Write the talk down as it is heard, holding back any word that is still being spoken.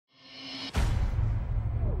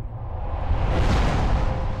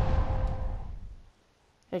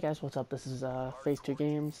Hey guys, what's up? This is Phase 2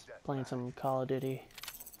 Games, playing some Call of Duty.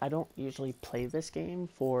 I don't usually play this game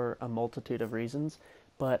for a multitude of reasons,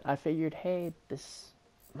 but I figured, hey, this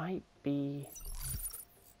might be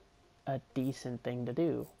a decent thing to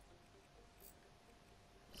do.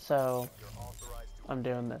 So, I'm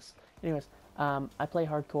doing this. Anyways, I play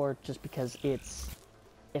hardcore just because it's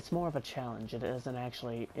more of a challenge. It doesn't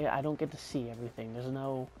actually, I don't get to see everything. There's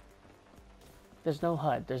no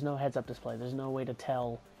HUD, there's no heads-up display, there's no way to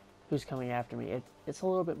tell who's coming after me. It's a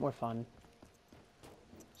little bit more fun.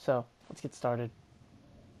 So, let's get started.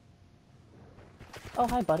 Oh,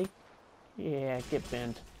 hi, buddy. Yeah, get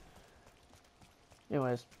bent.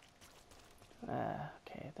 Anyways,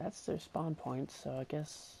 okay, that's their spawn point, so I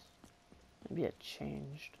guess maybe it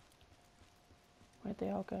changed. Where'd they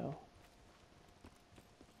all go?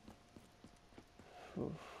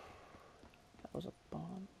 Oof. That was a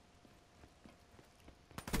bomb.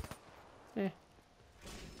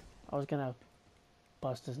 I was gonna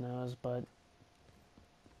bust his nose, but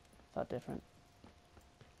thought different.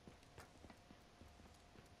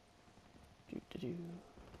 Do.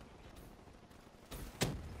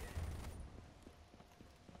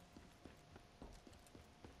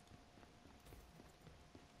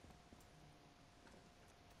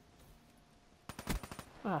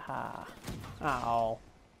 Aha. Ow.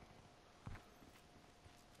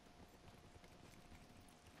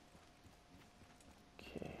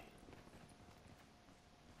 Okay.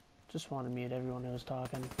 Just want to mute everyone who's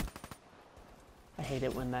talking. I hate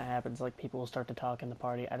it when that happens, like people will start to talk in the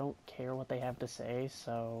party. I don't care what they have to say,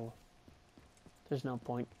 so there's no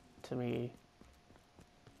point to me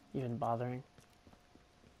even bothering.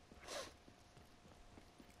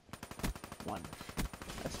 One.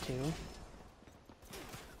 That's two.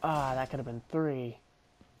 Ah, that could have been three.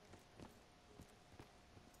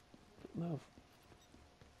 Move.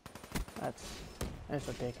 There's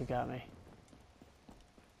the dick who got me.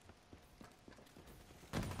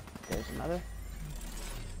 There's another.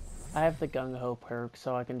 I have the gung-ho perk,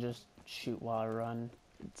 so I can just shoot while I run.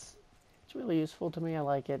 It's really useful to me. I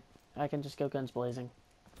like it. I can just go guns blazing.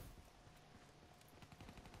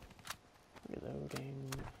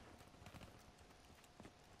 Reloading.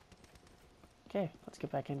 Okay, let's get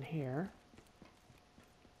back in here.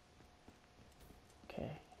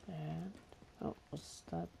 Okay, and oh, was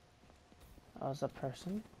that? That was a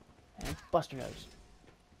person. And Buster Nose.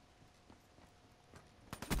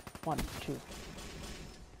 1, 2.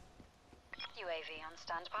 UAV on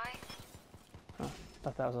standby. Huh,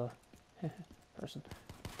 thought that was a person.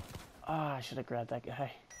 Ah, I should have grabbed that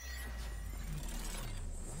guy.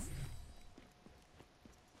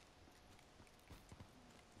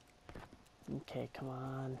 Okay, come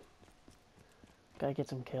on. Gotta get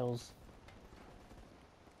some kills.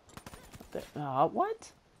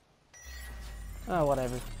 What? Oh,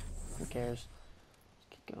 whatever. Who cares? Let's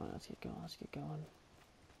keep going, let's keep going, let's keep going.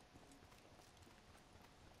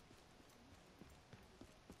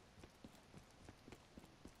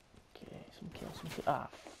 Okay, some kills, some kills. Ah,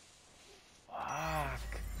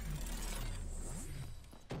 fuck.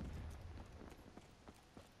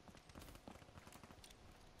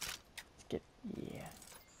 Let's get, yeah.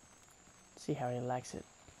 See how he likes it.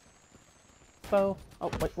 Bow.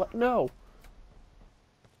 Oh, wait, what? No!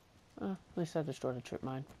 At least I destroyed a trip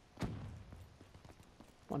mine.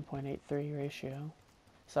 1.83 ratio.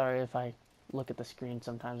 Sorry if I look at the screen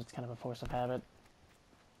sometimes, it's kind of a force of habit.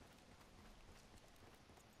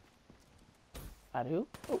 I do?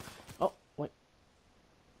 Oh, oh, wait.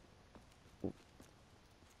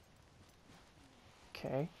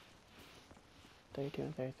 Okay. 32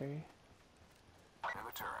 and 33. In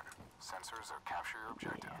return, sensors are capture your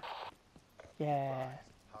objective. Yeah.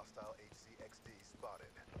 Hostile HCXD spotted.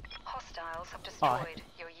 Hostiles have destroyed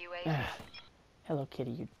your UAV. Hello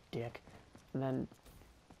Kitty, you dick. And then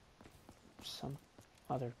some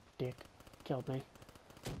other dick killed me.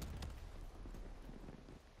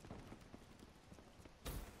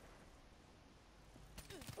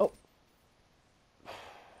 Oh.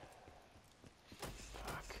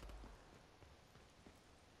 Fuck.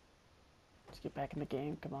 Let's get back in the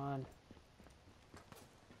game, come on.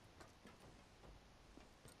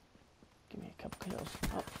 Give me a couple kills.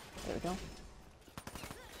 Oh, there we go.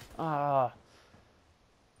 Ah.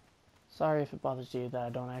 Sorry if it bothers you that I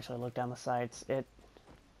don't actually look down the sights.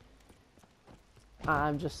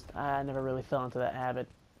 I never really fell into that habit.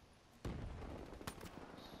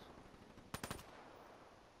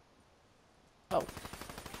 Oh.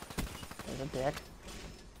 There's a dick.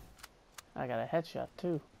 I got a headshot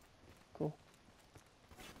too. Cool.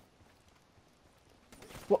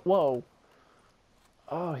 Whoa.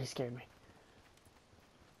 Oh, he scared me.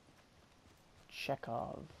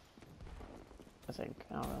 Chekhov. I think.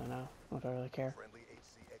 I don't really know. I don't really care. Friendly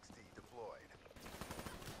HCXD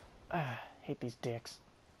deployed. Hate these dicks.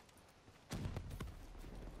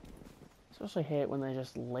 Especially hate when they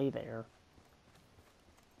just lay there.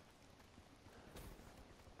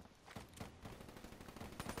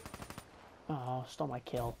 Oh, stole my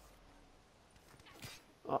kill.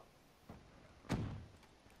 Oh.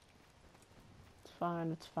 It's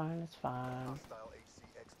fine, it's fine, it's fine. Hostile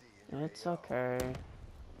HCXD in your It's AO. okay.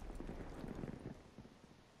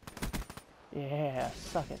 Yeah,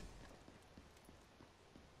 suck it.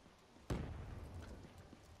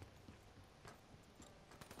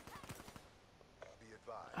 Be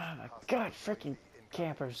advised. Oh my Hostile god, UAV freaking incoming.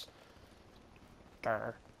 campers.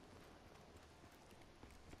 Grr.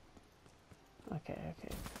 Okay,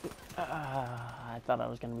 okay. I thought I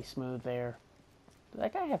was gonna be smooth there. Did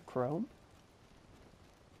that guy have chrome?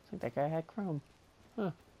 I think that guy had chrome.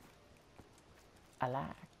 Huh. I like.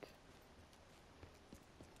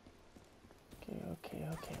 Okay, okay,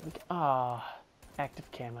 okay. Active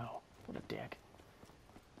camo. What a dick.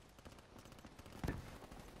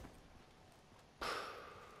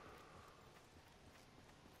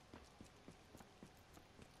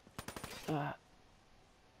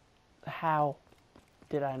 How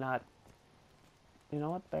did I not? You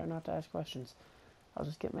know what? Better not to ask questions. I'll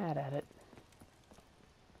just get mad at it.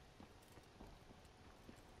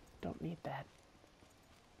 Don't need that.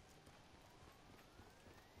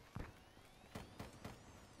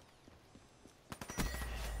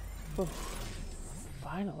 Oof.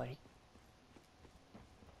 Finally.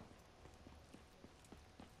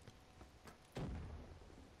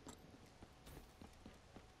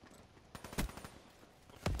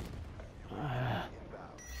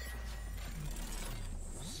 Inbound.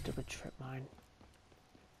 Stupid trip mine.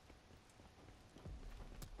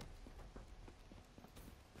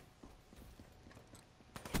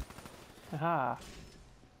 Haha.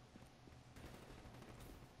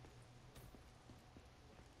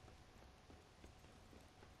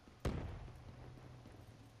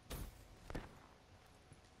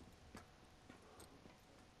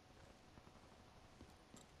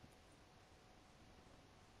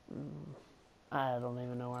 I don't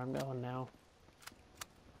even know where I'm going now.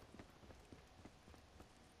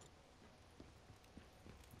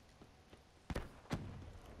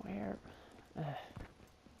 Where?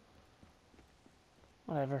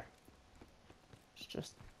 Whatever. It's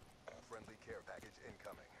just... Friendly care package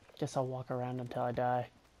incoming. Guess I'll walk around until I die.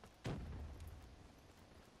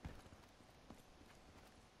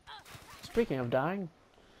 Speaking of dying...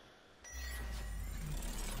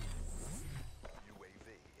 UAV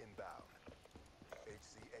inbound.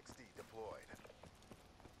 HCXD deployed.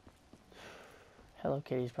 Hello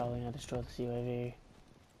Kitty's probably gonna destroy this UAV.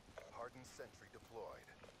 Hardened sentry deployed.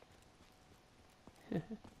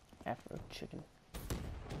 Afro chicken.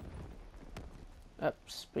 Oh,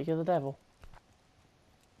 speak of the devil.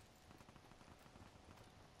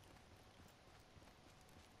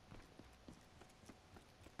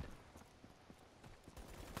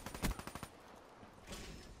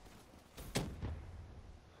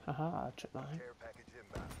 Haha, trip mine. Care package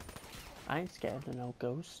inbound. I ain't scared of no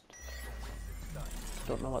ghost. Done.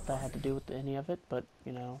 Don't know what that had to do with any of it, but,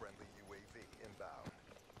 you know, Friendly UAV inbound.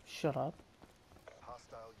 shut up.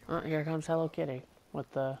 Hostile Oh, UAV. here comes Hello Kitty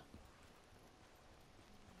with the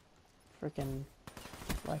freaking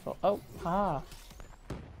rifle. Oh, haha.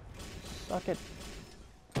 Suck it.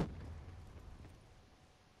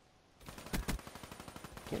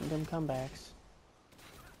 Getting them comebacks.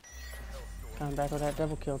 Coming back with that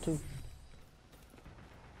double kill too.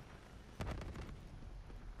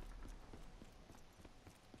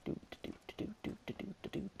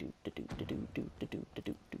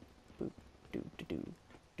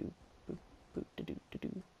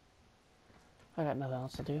 I got nothing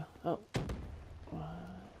else to do. Oh.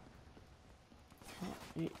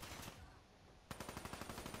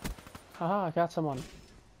 Haha, I got someone.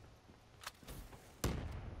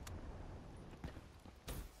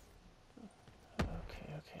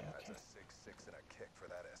 Okay. That's a 6-6 and a kick for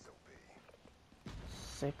that SOB.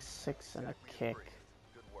 6-6 and a Exactly kick. agreed.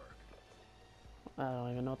 Good work. I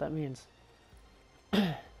don't even know what that means.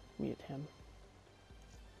 Mute him.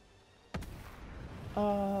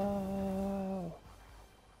 Oh.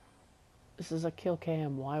 This is a kill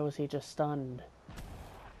cam. Why was he just stunned?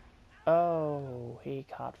 Oh, he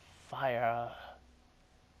caught fire.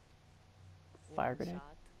 Fire grenade. One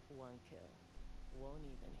shot, one kill. Won't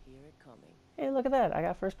even hear it coming. Hey, look at that. I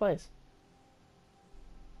got first place.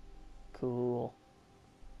 Cool.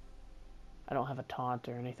 I don't have a taunt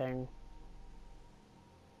or anything.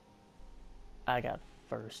 I got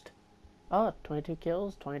first. Oh, 22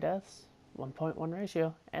 kills, 20 deaths, 1.1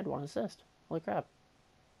 ratio, and 1 assist. Holy crap.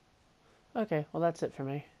 Okay, well that's it for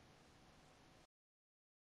me.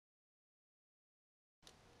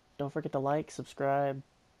 Don't forget to like, subscribe,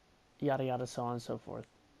 yada yada, so on and so forth.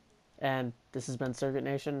 And this has been Circuit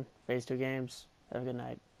Nation, Phase 2 Games. Have a good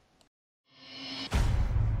night.